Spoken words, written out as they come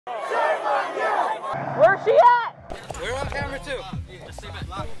Where's she at? We're on camera too.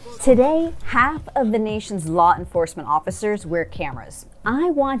 Today, half of the nation's law enforcement officers wear cameras.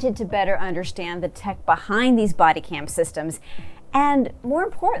 I wanted to better understand the tech behind these body cam systems and, more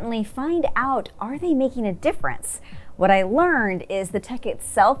importantly, find out, are they making a difference? What I learned is the tech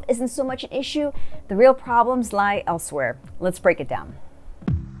itself isn't so much an issue. The real problems lie elsewhere. Let's break it down.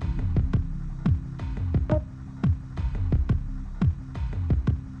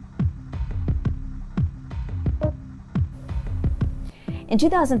 In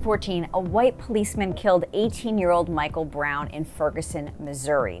 2014, a white policeman killed 18-year-old Michael Brown in Ferguson,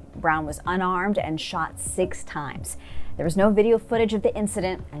 Missouri. Brown was unarmed and shot 6 times. There was no video footage of the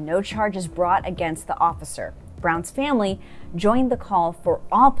incident and no charges brought against the officer. Brown's family joined the call for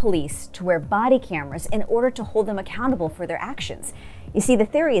all police to wear body cameras in order to hold them accountable for their actions. You see, the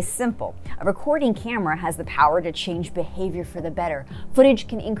theory is simple. A recording camera has the power to change behavior for the better. Footage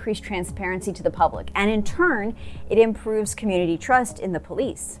can increase transparency to the public, and in turn, it improves community trust in the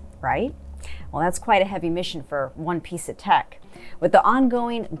police, right? Well, that's quite a heavy mission for one piece of tech. With the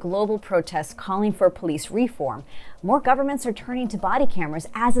ongoing global protests calling for police reform, more governments are turning to body cameras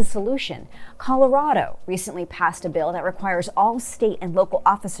as a solution. Colorado recently passed a bill that requires all state and local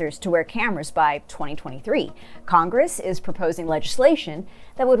officers to wear cameras by 2023. Congress is proposing legislation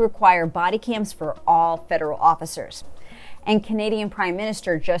that would require body cams for all federal officers. And Canadian Prime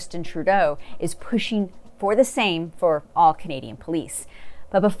Minister Justin Trudeau is pushing for the same for all Canadian police.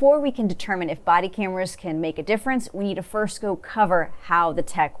 But before we can determine if body cameras can make a difference, we need to first go cover how the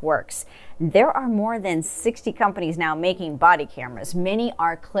tech works. There are more than 60 companies now making body cameras. Many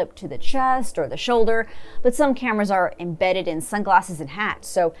are clipped to the chest or the shoulder, but some cameras are embedded in sunglasses and hats,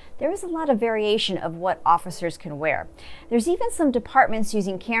 so there is a lot of variation of what officers can wear. There's even some departments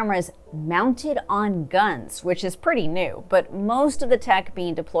using cameras mounted on guns, which is pretty new, but most of the tech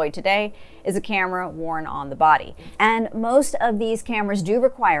being deployed today is a camera worn on the body. And most of these cameras do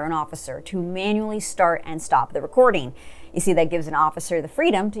require an officer to manually start and stop the recording. You see, that gives an officer the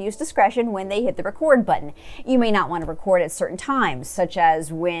freedom to use discretion when they hit the record button. You may not want to record at certain times, such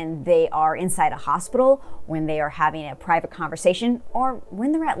as when they are inside a hospital, when they are having a private conversation, or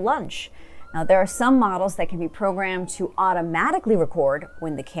when they're at lunch. Now, there are some models that can be programmed to automatically record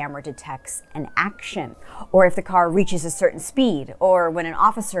when the camera detects an action, or if the car reaches a certain speed, or when an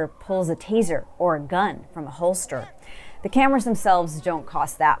officer pulls a taser or a gun from a holster. The cameras themselves don't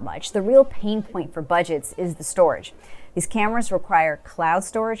cost that much. The real pain point for budgets is the storage. These cameras require cloud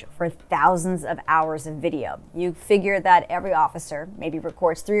storage for thousands of hours of video. You figure that every officer maybe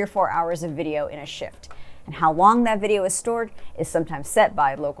records 3 or 4 hours of video in a shift. And how long that video is stored is sometimes set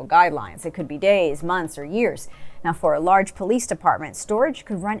by local guidelines. It could be days, months, or years. Now, for a large police department, storage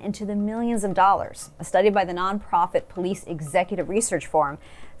could run into the millions of dollars. A study by the nonprofit Police Executive Research Forum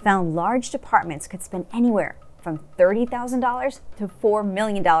found large departments could spend anywhere from $30,000 to $4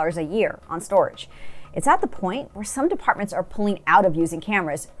 million a year on storage. It's at the point where some departments are pulling out of using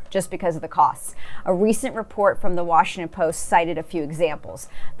cameras just because of the costs. A recent report from the Washington Post cited a few examples.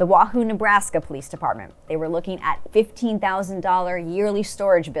 The Wahoo, Nebraska Police Department, they were looking at $15,000 yearly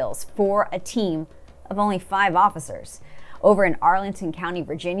storage bills for a team of only 5 officers. Over in Arlington County,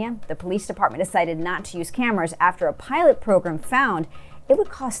 Virginia, the police department decided not to use cameras after a pilot program found it would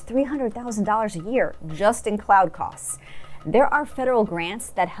cost $300,000 a year just in cloud costs. There are federal grants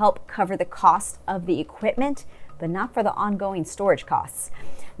that help cover the cost of the equipment, but not for the ongoing storage costs.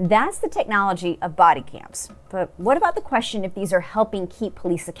 That's the technology of body cams. But what about the question if these are helping keep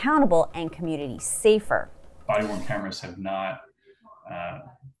police accountable and communities safer? Body-worn cameras have not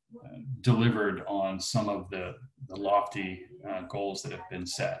delivered on some of the lofty goals that have been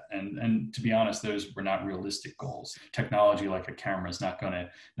set, and to be honest, those were not realistic goals. Technology like a camera is not going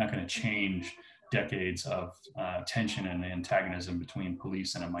to change decades of tension and antagonism between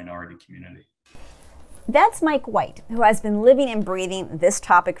police and a minority community. That's Mike White, who has been living and breathing this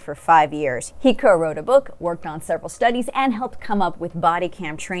topic for 5 years. He co-wrote a book, worked on several studies, and helped come up with body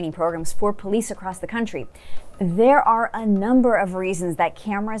cam training programs for police across the country. There are a number of reasons that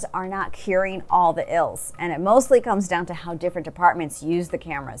cameras are not curing all the ills, and it mostly comes down to how different departments use the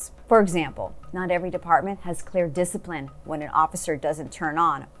cameras. For example, not every department has clear discipline when an officer doesn't turn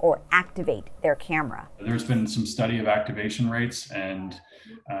on or activate their camera. There's been some study of activation rates, and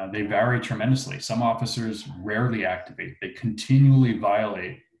they vary tremendously. Some officers rarely activate. They continually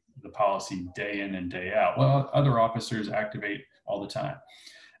violate the policy day in and day out. Well, other officers activate all the time.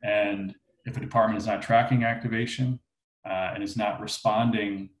 And if a department is not tracking activation and is not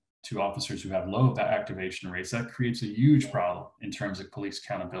responding to officers who have low activation rates, that creates a huge problem in terms of police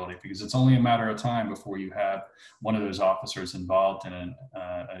accountability, because it's only a matter of time before you have one of those officers involved in a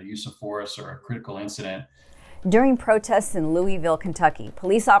use of force or a critical incident. During protests in Louisville, Kentucky,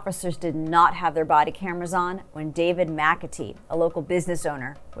 police officers did not have their body cameras on when David McAtee, a local business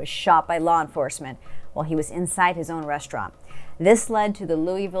owner, was shot by law enforcement while he was inside his own restaurant. This led to the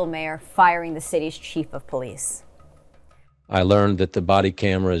Louisville mayor firing the city's chief of police. I learned that the body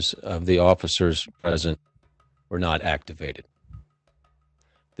cameras of the officers present were not activated.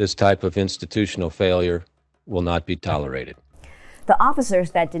 This type of institutional failure will not be tolerated. The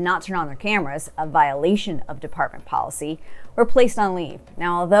officers that did not turn on their cameras, a violation of department policy, were placed on leave.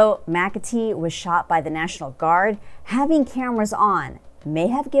 Now, although McAtee was shot by the National Guard, having cameras on may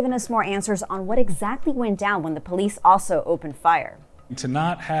have given us more answers on what exactly went down when the police also opened fire. To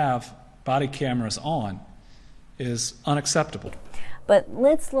not have body cameras on is unacceptable. But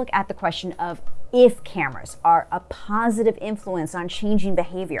let's look at the question of if cameras are a positive influence on changing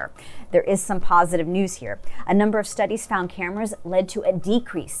behavior. There is some positive news here. A number of studies found cameras led to a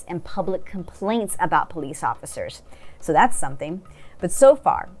decrease in public complaints about police officers. So that's something. But so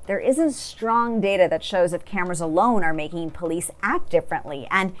far, there isn't strong data that shows if cameras alone are making police act differently.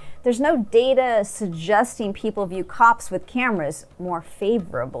 And there's no data suggesting people view cops with cameras more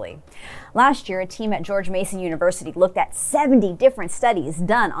favorably. Last year, a team at George Mason University looked at 70 different studies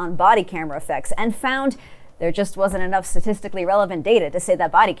done on body camera effects and found there just wasn't enough statistically relevant data to say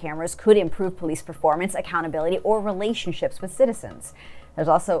that body cameras could improve police performance, accountability, or relationships with citizens. There's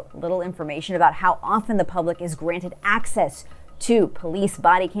also little information about how often the public is granted access to police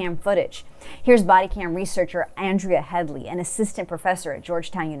body cam footage. Here's body cam researcher Andrea Headley, an assistant professor at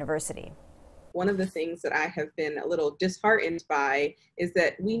Georgetown University. One of the things that I have been a little disheartened by is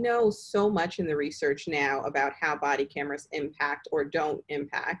that we know so much in the research now about how body cameras impact or don't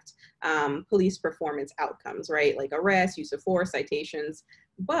impact police performance outcomes, right? Like arrests, use of force, citations,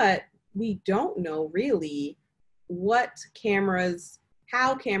 but we don't know really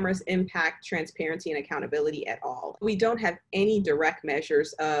how cameras impact transparency and accountability at all. We don't have any direct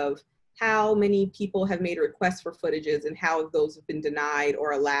measures of how many people have made requests for footages and how those have been denied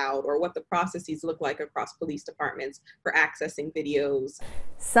or allowed, or what the processes look like across police departments for accessing videos.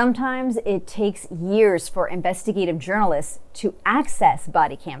 Sometimes it takes years for investigative journalists to access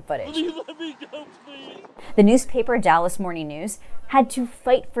body cam footage. Let me go, please. The newspaper Dallas Morning News had to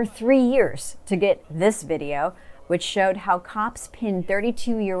fight for 3 years to get this video, which showed how cops pinned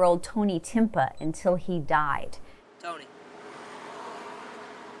 32-year-old Tony Timpa until he died. Tony.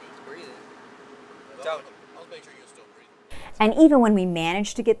 He's breathing. Tony. I'll make sure you're still breathing. And even when we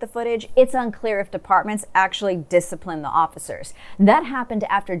managed to get the footage, it's unclear if departments actually discipline the officers. That happened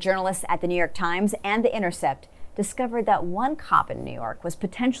after journalists at the New York Times and The Intercept discovered that one cop in New York was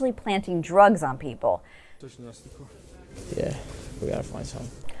potentially planting drugs on people. Yeah, we gotta find some.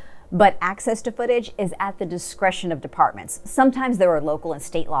 But access to footage is at the discretion of departments. Sometimes there are local and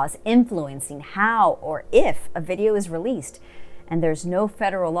state laws influencing how or if a video is released, and there's no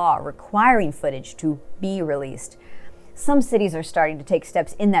federal law requiring footage to be released. Some cities are starting to take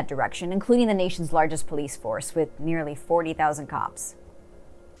steps in that direction, including the nation's largest police force with nearly 40,000 cops.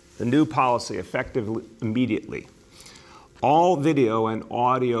 The new policy, effective immediately, all video and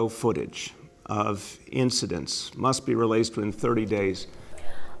audio footage of incidents must be released within 30 days.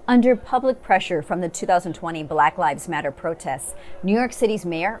 Under public pressure from the 2020 Black Lives Matter protests, New York City's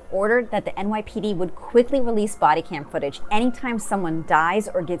mayor ordered that the NYPD would quickly release body cam footage anytime someone dies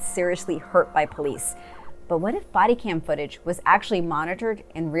or gets seriously hurt by police. But what if body cam footage was actually monitored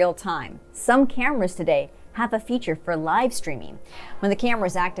in real time? Some cameras today have a feature for live streaming. When the camera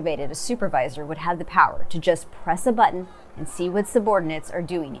is activated, a supervisor would have the power to just press a button and see what subordinates are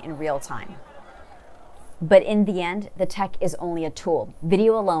doing in real time. But in the end, the tech is only a tool.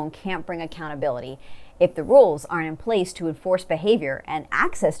 Video alone can't bring accountability if the rules aren't in place to enforce behavior and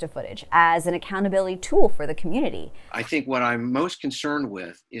access to footage as an accountability tool for the community. I think what I'm most concerned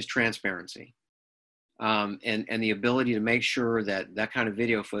with is transparency and the ability to make sure that that kind of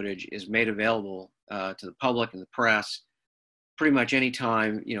video footage is made available to the public and the press pretty much any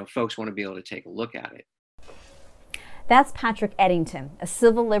time, folks want to be able to take a look at it. That's Patrick Eddington, a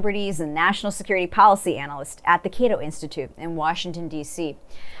civil liberties and national security policy analyst at the Cato Institute in Washington, D.C.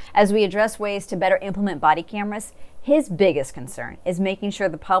 As we address ways to better implement body cameras, his biggest concern is making sure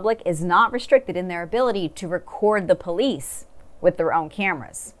the public is not restricted in their ability to record the police with their own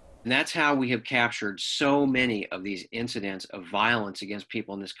cameras. And that's how we have captured so many of these incidents of violence against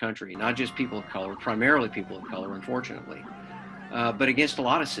people in this country, not just people of color, primarily people of color, unfortunately, but against a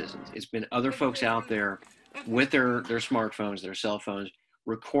lot of citizens. It's been other folks out there with their smartphones, their cell phones,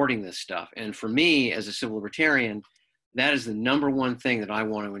 recording this stuff. And for me, as a civil libertarian, that is the number one thing that I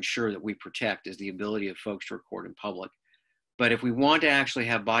want to ensure that we protect, is the ability of folks to record in public. But if we want to actually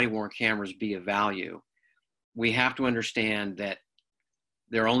have body-worn cameras be of value, we have to understand that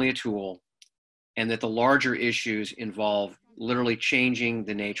they're only a tool, and that the larger issues involve literally changing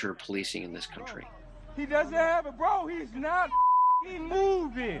the nature of policing in this country. He doesn't have it, bro. He's not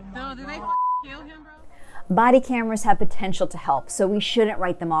moving. No, do they kill him, bro? Body cameras have potential to help, so we shouldn't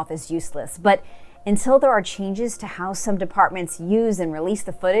write them off as useless. But until there are changes to how some departments use and release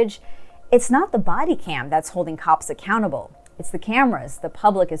the footage, it's not the body cam that's holding cops accountable. It's the cameras the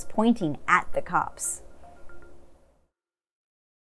public is pointing at the cops.